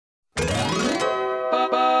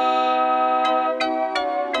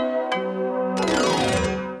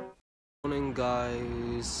Morning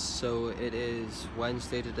guys, so it is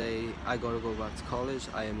Wednesday today. I gotta go back to college.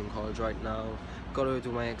 I am in college right now. Gotta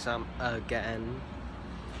do my exam again.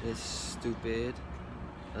 It's stupid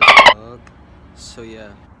as fuck. So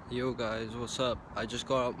yeah, yo guys, what's up? I just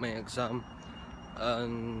got out my exam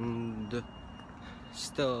and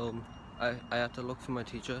still I had to look for my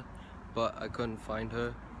teacher, but I couldn't find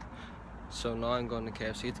her. So now I'm going to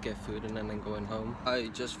KFC to get food and then I'm going home. I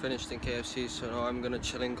just finished in KFC, so now I'm gonna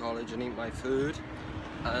chill in college and eat my food.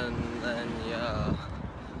 And then yeah,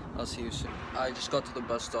 I'll see you soon. I just got to the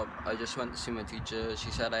bus stop. I just went to see my teacher. She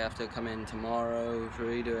said I have to come in tomorrow to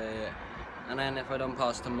redo it. And then if I don't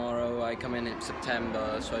pass tomorrow, I come in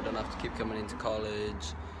September, so I don't have to keep coming into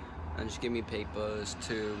college. And just give me papers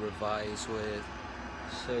to revise with.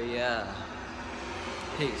 So yeah,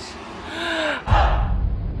 peace.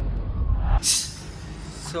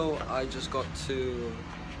 So I just got to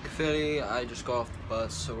Philly, I just got off the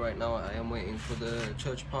bus, so right now I am waiting for the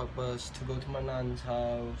Church Park bus to go to my nan's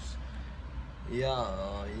house. Yeah.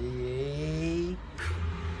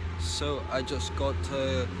 So I just got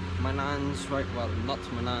to my nan's well, not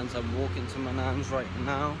to my nan's, I'm walking to my nan's right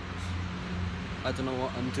now. I don't know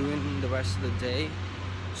what I'm doing the rest of the day,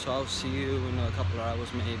 so I'll see you in a couple of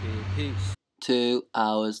hours maybe. Peace. 2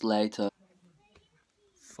 hours later.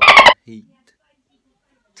 Fucking heat.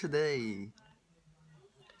 Today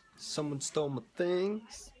someone stole my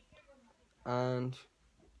things and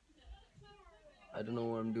I don't know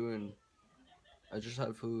what I'm doing. I just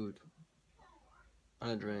had food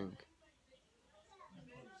and a drink.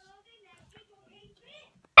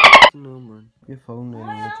 No man, your phone in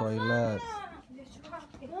the toilet.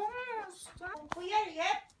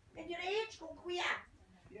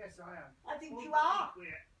 Yes, I am. I think you are.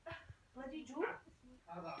 Bloody Jew.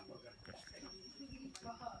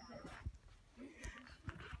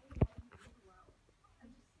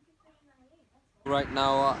 Right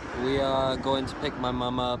now we are going to pick my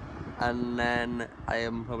mum up and then I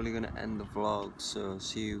am probably going to end the vlog, so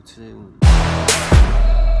see you soon.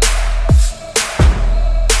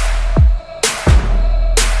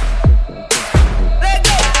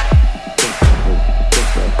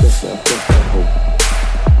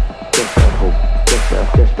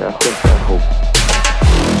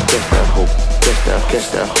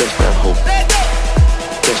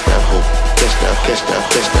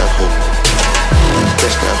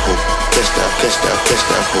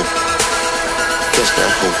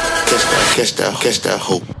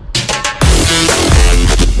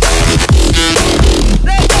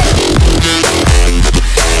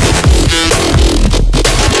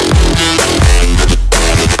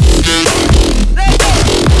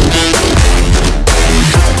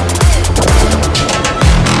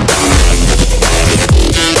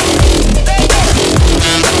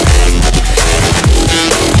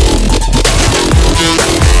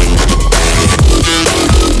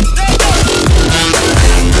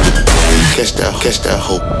 Catch that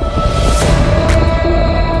hope. Catch that hope.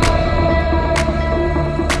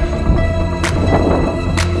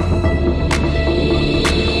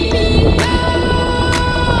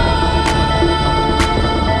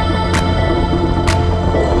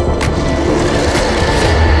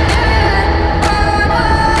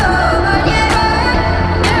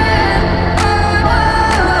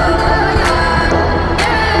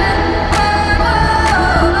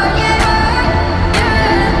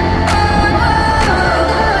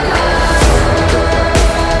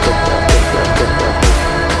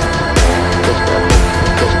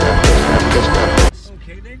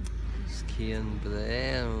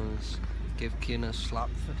 Give Kian a slap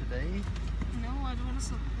for today. No, I don't want to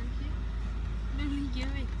slap, thank you. Only give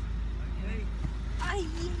it. Okay. Aye.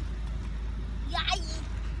 Yay.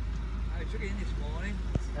 I took it in this morning.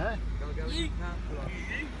 Huh? Gotta go in now.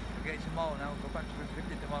 I'll get it tomorrow now. Go back to the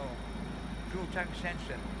 50 tomorrow. Fuel tank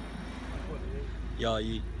sensor. That's what it is. Yeah.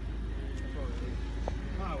 That's what it is.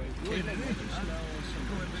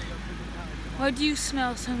 Why do you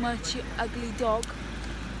smell so much, you ugly dog?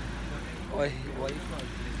 Why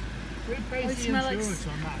Why do you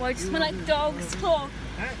smell like dog's claw?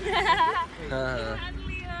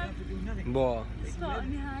 What? Spot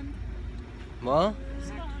on your hand. What?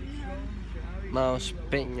 Spot on your hand. No,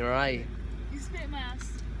 spit in your eye. You spit in my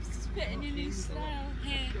ass. Spit in your new style.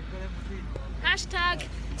 Here. Hashtag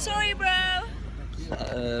sorry bro.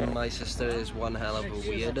 My sister is one hell of a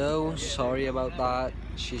weirdo. Sorry about that.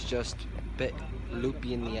 She's just a bit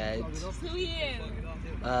loopy in the head. Who are you?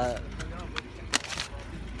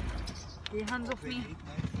 Get your hands off me.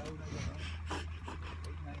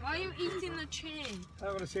 Why are you eating the chain? I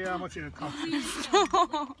want to see how much it costs.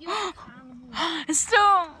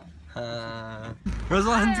 Stop! There's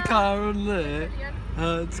one Karen there.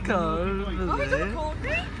 It's Karen over there. Record me?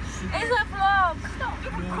 It's a vlog. Stop. You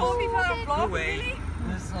record me for a vlog, really?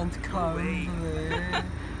 There's one Karen over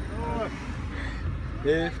there.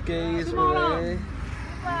 Birthdays were there.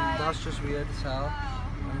 That's just weird as hell.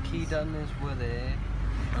 And Keaton is with there.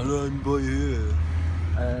 And I'm by here.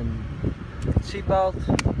 Seatbelt.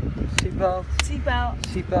 Seatbelt. Seatbelt.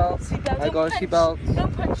 Seatbelt. Seatbelt. I got a seatbelt.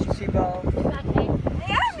 Don't punch. Seatbelt.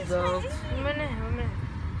 Yeah, Seatbelt. one minute.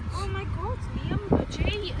 Oh my god, Liam,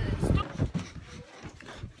 Jay, stop.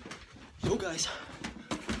 So guys,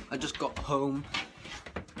 I just got home.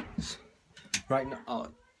 Right now, oh,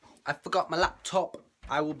 I forgot my laptop.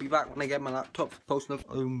 I will be back when I get my laptop for posting up.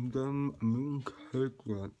 I'm in cake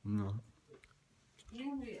right now.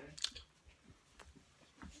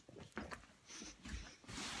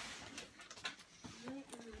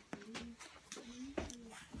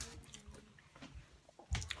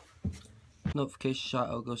 Notification shout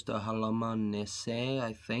out goes to Halamanese,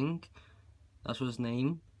 I think. That's his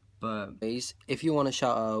name. But guys, if you want to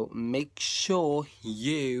shout out, make sure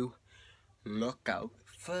you look out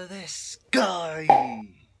for this guy.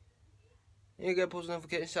 You get post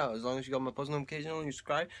notification shout out as long as you got my post notification on, you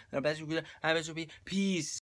subscribe, and I bet you will be peace.